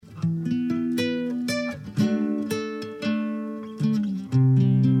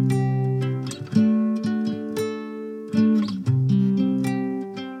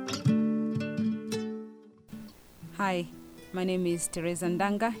My name is Teresa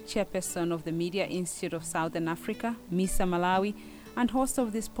Ndanga, chairperson of the Media Institute of Southern Africa, MISA Malawi, and host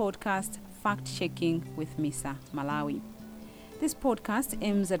of this podcast, Fact Checking with MISA Malawi. This podcast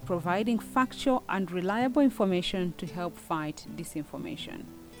aims at providing factual and reliable information to help fight disinformation.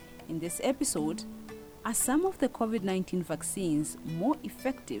 In this episode, are some of the COVID-19 vaccines more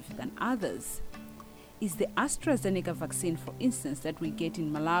effective than others? Is the Astrazeneca vaccine, for instance, that we get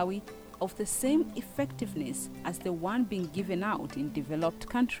in Malawi, of the same effectiveness as the one being given out in developed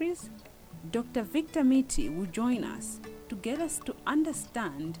countries? Dr. Victor Mithi will join us to get us to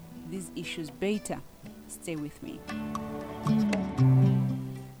understand these issues better. Stay with me.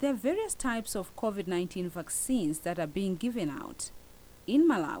 There are various types of COVID-19 vaccines that are being given out. In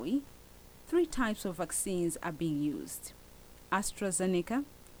Malawi, 3 types of vaccines are being used: Astrazeneca,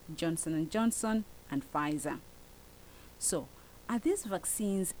 Johnson & Johnson, and Pfizer. So, are these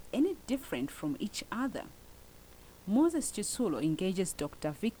vaccines any different from each other? Moses Chisulo engages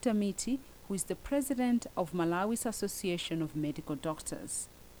Dr. Victor Mithi, who is the president of Malawi's Association of Medical Doctors.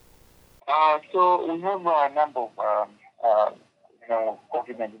 So we have a number of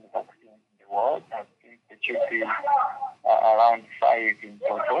COVID-19 vaccines in the world. I think it should be around 5 in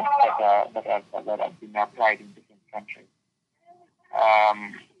total that have been applied in different countries.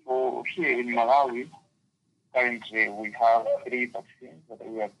 So here in Malawi, currently we have 3 vaccines that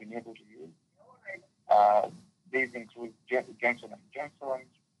we have been able to use. These include Johnson & Johnson,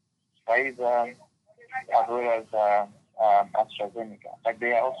 Pfizer, as well as Astrazeneca. But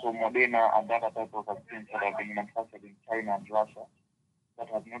there are also Moderna and other type of vaccines that have been manufactured in China and Russia that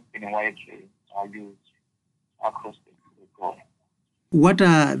have not been widely used across the globe. What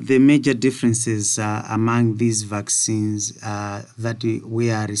are the major differences among these vaccines that we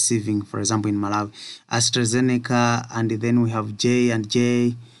are receiving, for example, in Malawi? AstraZeneca, and then we have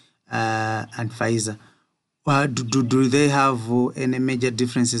J&J and Pfizer. Do they have any major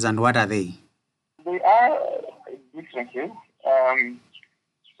differences, and what are they? There are differences.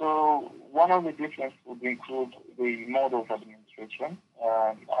 So one of the differences would include the mode of administration.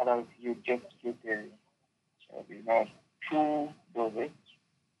 Others, you just get 2 doses.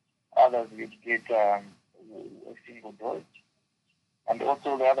 Others will get a single dose. And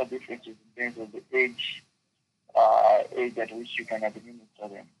also the other difference is in terms of the age at which you can administer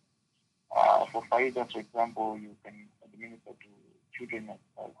them. For Pfizer, for example, you can administer to children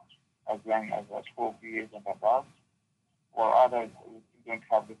as young as 12 years and above, while others we don't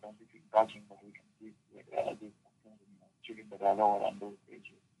have the scientific backing that we can give these children that are lower than those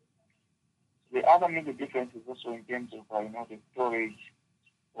ages. The other major difference is also in terms of the storage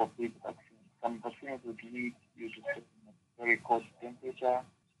of these vaccines. Some vaccines would need you to stay in a very cold temperature,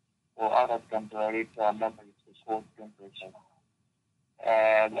 or others can tolerate moderate to cold temperature.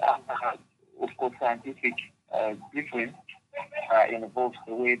 The other, of course, scientific difference involves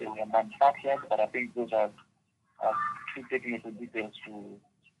the way they were manufactured, but I think those are too technical details to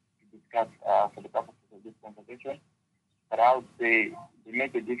discuss for the purposes of this conversation. But I would say the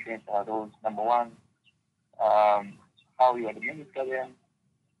major difference are those: number one, how you administer them,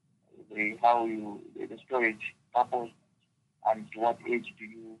 the storage purpose, and to what age do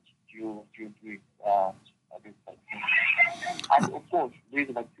you give this vaccine. And of course, these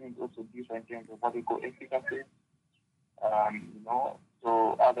vaccines also differ in terms of what we call efficacy.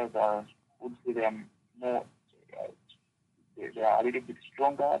 So others would say they are more, they are a little bit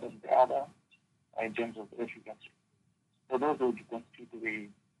stronger than the other in terms of efficacy. So those would constitute the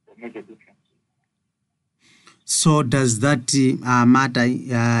major difference. So does that matter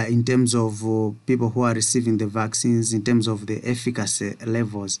in terms of people who are receiving the vaccines, in terms of the efficacy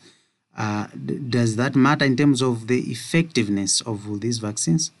levels? Does that matter in terms of the effectiveness of these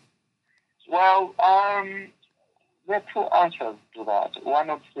vaccines? Well, there are 2 answers to that. One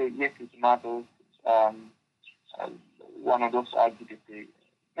would say yes, it matters. One of those argue to say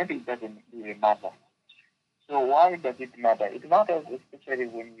maybe it doesn't really matter. So why does it matter? It matters especially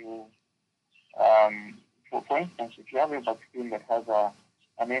when you, for instance, if you have a vaccine that has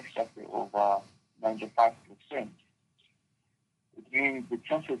an efficacy of 95%, it means the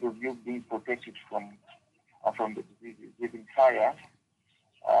chances of you being protected from the disease is even higher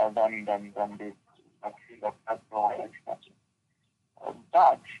than the vaccine that has no efficacy.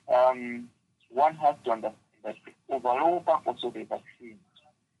 But one has to understand that the overall purpose of the vaccine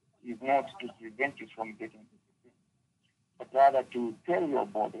is not to prevent you from getting the disease, but rather to tell your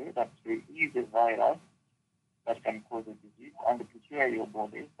body that there is a virus that can cause a disease, and to prepare your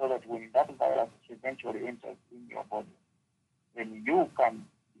body so that when that virus eventually enters in your body, then you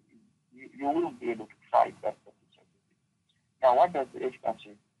will be able to fight that particular disease. Now, what does efficacy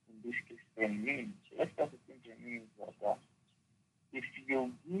in this case then mean? Efficacy simply means that if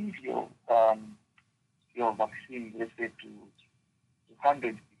you give your vaccine, let's say, to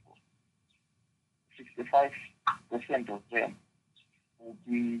 100 people, 65% of them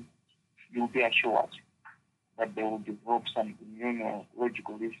you'll be assured that they will develop some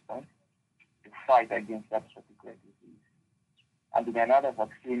immunological response to fight against that particular disease. And in another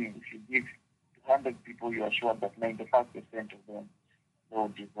vaccine, if you give 100 people, you're assured that 95% of them will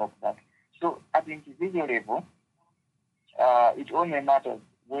develop that. So at the individual level, it only matters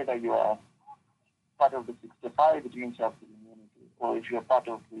whether you are part of the 65, it means you have the immunity. Or if you're part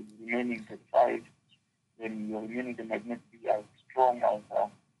of the remaining 35, then your immunity might not be as strong as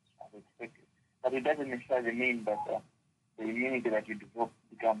expected. But it doesn't necessarily mean that the immunity that you develop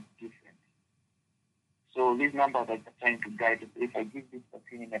becomes different. So these numbers are trying to guide us. If I give this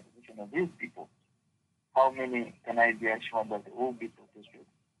vaccine in a position of these people, how many can I be assured that they will be protected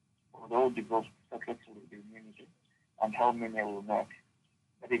or they will develop successfully the immunity, and how many will not?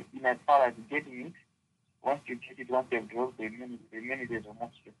 But in as far as getting it, once you get it, once you've developed the immunity is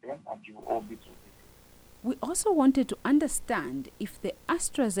almost the same, and you will all be protected. We also wanted to understand if the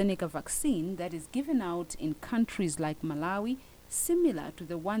Astrazeneca vaccine that is given out in countries like Malawi similar to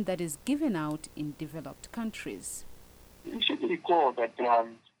the one that is given out in developed countries. You should recall that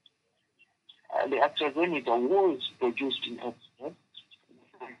the Astrazeneca was produced in Africa,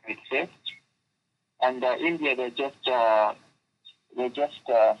 and India they're just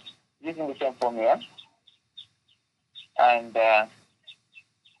using the same formula, and it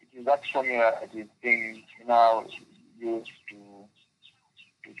is that formula that is being now used to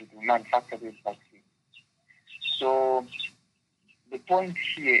manufacture this vaccine. So the point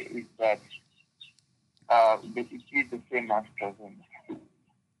here is that it is the same AstraZeneca.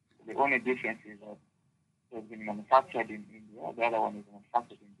 The only difference is that it has been manufactured in India, the other one is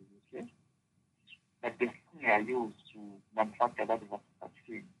manufactured in the UK. But the formula used to manufacture that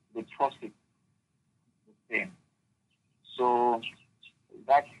vaccine, the process is the same. So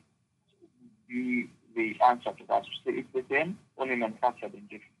that would be the answer to that. So it's the same, only manufactured in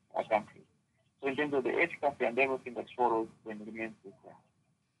different countries. So in terms of the efficacy and everything that follows, then remains the same.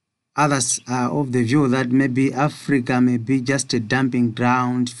 Others are of the view that maybe Africa may be just a dumping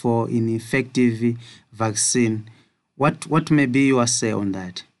ground for ineffective vaccine. What may be your say on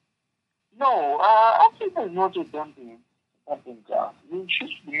that? No, Africa is not a dumping ground. You should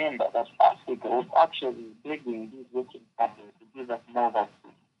remember that Africa was actually begging these Western countries to give us more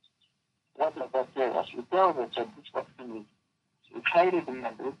vaccine. What does that tell us? It tells us that this vaccine is highly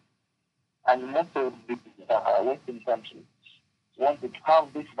demanded, and most of the Western countries wanted to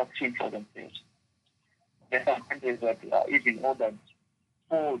have this vaccine for themselves. There are countries that even ordered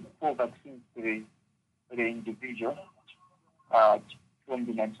four vaccines to the individual from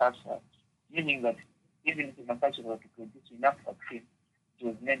the manufacturer, meaning that even if the manufacturer were to produce enough vaccine, it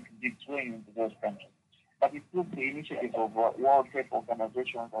was meant to be going into those countries. But it took the initiative of World Health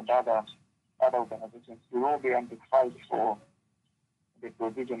Organizations and other organizations to roll and to fight for the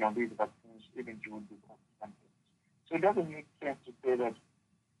provision of these vaccines even to the countries. So it doesn't make sense to say that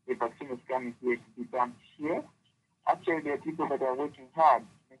the vaccine is coming here to be done here. Actually, there are people that are working hard to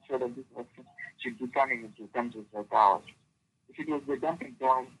make sure that this vaccine should be coming into countries like ours. If it was the dumping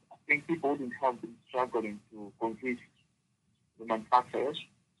ground, I think people wouldn't have been struggling to convince the manufacturers,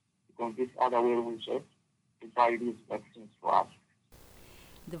 to convince other well-wishers to buy these vaccines for us.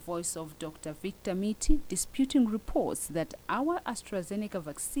 The voice of Dr. Victor Mithi disputing reports that our AstraZeneca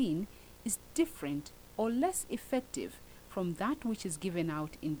vaccine is different or less effective from that which is given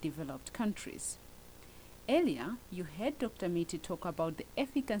out in developed countries. Earlier, you heard Dr. Mithi talk about the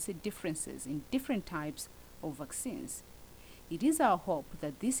efficacy differences in different types of vaccines. It is our hope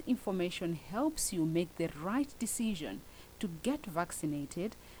that this information helps you make the right decision to get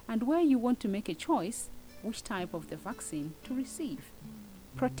vaccinated, and where you want to make a choice, which type of the vaccine to receive.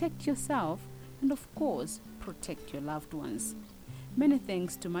 Protect yourself and, of course, protect your loved ones. Many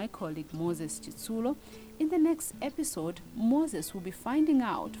thanks to my colleague Moses Chitsulo. In the next episode, Moses will be finding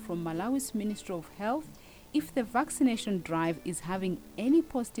out from Malawi's Ministry of Health if the vaccination drive is having any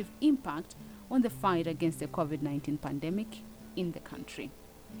positive impact on the fight against the COVID-19 pandemic in the country.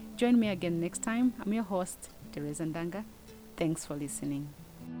 Join me again next time. I'm your host, Teresa Ndanga. Thanks for listening.